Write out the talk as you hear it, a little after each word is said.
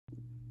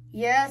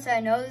Yes,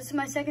 I know this is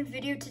my second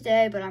video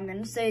today, but I'm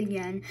going to say it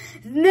again.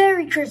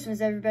 Merry Christmas,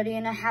 everybody,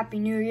 and a Happy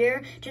New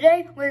Year.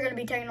 Today, we're going to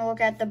be taking a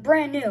look at the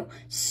brand new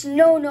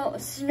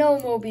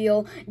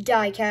Snowmobile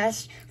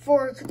diecast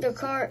for the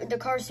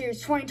car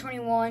series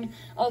 2021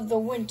 of the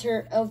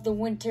winter,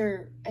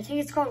 I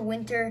think it's called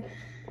winter,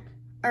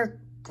 or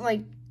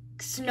like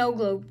snow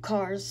globe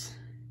cars.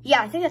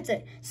 Yeah, I think that's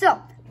it.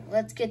 So,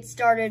 let's get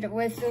started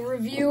with the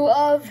review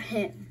of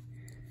him,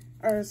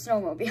 or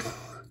Snowmobile.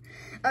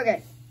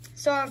 Okay.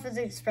 Start off with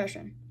the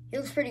expression. He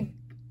looks pretty.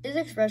 His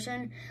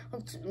expression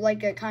looks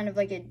like a kind of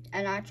like an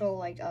actual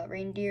like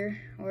reindeer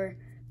or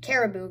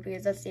caribou,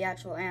 because that's the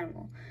actual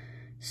animal.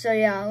 So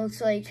yeah, it looks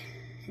like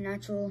an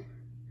actual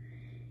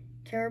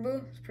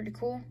caribou. It's pretty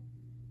cool.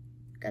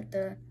 Got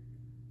the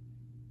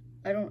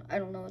I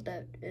don't know what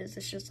that is.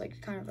 It's just like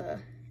kind of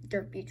a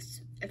dirt beak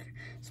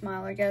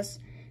smile, I guess.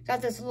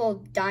 Got this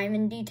little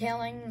diamond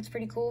detailing. It's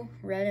pretty cool.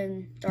 Red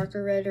and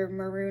darker red or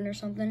maroon or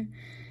something.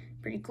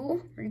 Pretty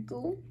cool. Pretty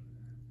cool.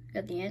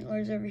 Got the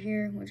antlers over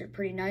here, which are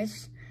pretty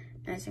nice.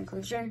 Nice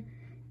inclusion.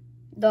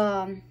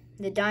 The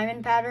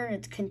diamond pattern,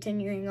 it's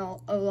continuing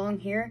along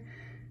here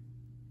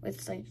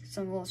with like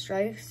some little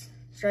stripes.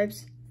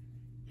 Here's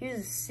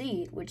a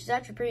seat, which is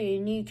actually a pretty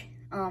unique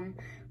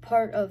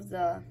part of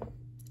the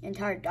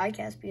entire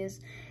diecast, because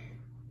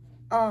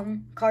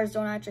cars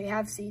don't actually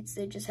have seats.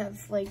 They just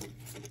have like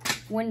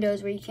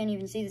windows where you can't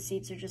even see the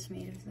seats. They're just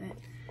made of that.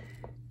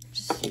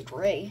 Just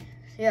gray.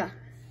 So, yeah.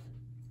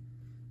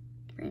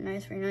 Very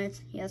nice, very nice.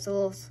 He has a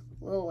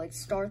little like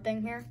star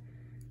thing here.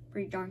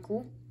 Pretty darn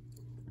cool.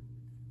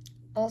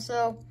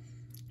 Also,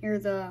 here are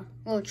the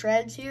little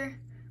treads here,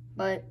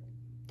 but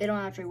they don't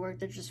actually work.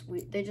 They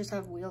just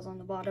have wheels on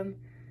the bottom.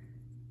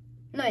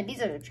 No,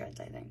 these are the treads,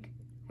 I think,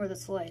 or the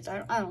sleighs.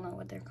 I don't know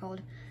what they're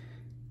called.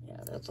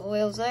 Yeah, there's the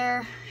wheels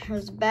there.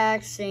 Here's the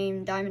back,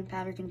 same diamond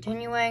pattern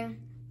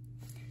continuing.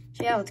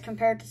 So yeah, let's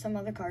compare it to some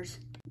other cars.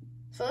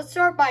 So let's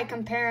start by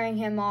comparing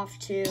him off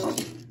to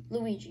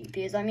Luigi,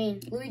 because I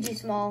mean,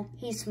 Luigi's small,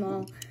 he's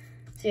small,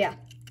 so yeah.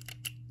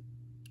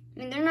 I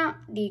mean, they're not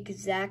the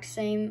exact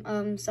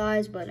same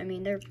size, but I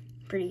mean, they're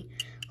pretty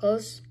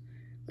close.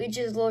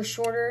 Luigi's a little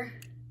shorter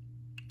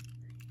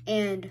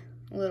and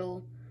a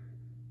little,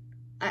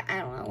 I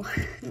don't know,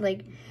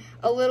 like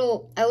a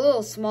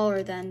little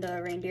smaller than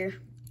the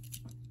reindeer.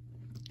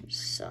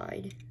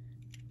 Side.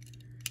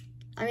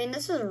 I mean,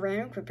 this is a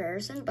random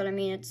comparison, but I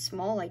mean, it's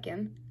small like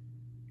him,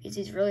 because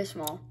he's really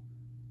small.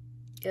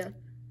 Yeah.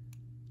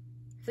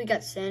 If we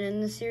got Santa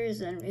in the series,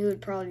 then it would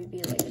probably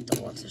be like a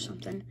deluxe or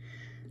something.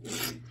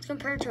 Let's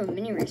compare it to a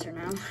mini racer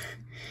now.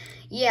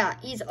 Yeah,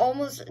 he's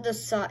almost the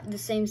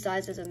same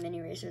size as a mini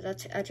racer.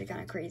 That's actually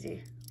kind of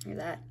crazy. Look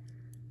at that.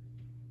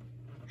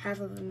 Half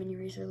of a mini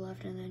racer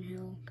left, and then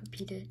he'll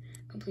complete it,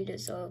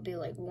 so it'll be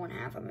like one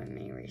half of a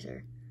mini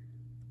racer.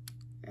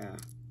 Yeah,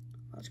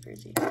 that's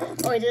crazy. Oh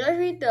wait, did I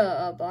read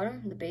the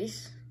bottom, the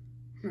base?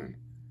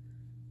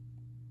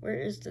 Where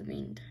is the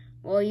main?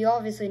 Well, you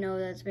obviously know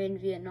that it's made in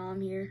Vietnam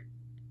here.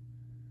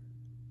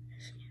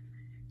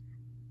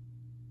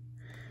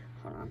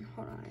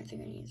 Hold on, I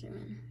think I need to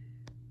zoom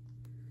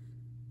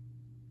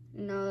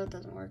in. No, that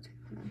doesn't work.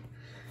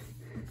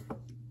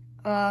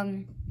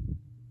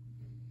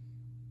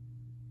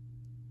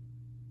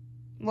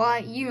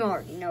 Well, you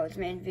already know it's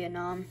made in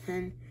Vietnam,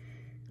 and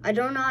I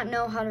do not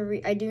know how to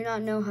read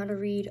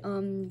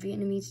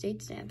Vietnamese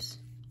date stamps.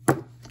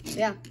 So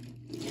yeah.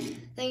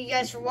 Thank you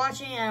guys for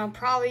watching, and I'll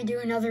probably do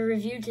another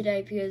review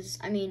today, because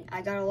I mean,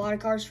 I got a lot of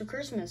cars for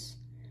Christmas.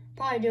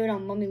 Probably do it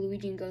on Mummy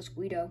Luigi and Ghost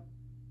Guido.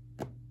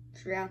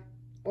 So yeah.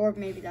 Or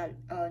maybe that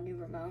new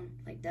Ramon,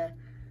 like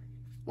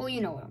well, you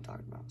know what I'm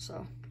talking about.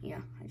 So yeah,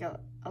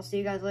 I'll see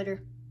you guys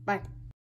later. Bye.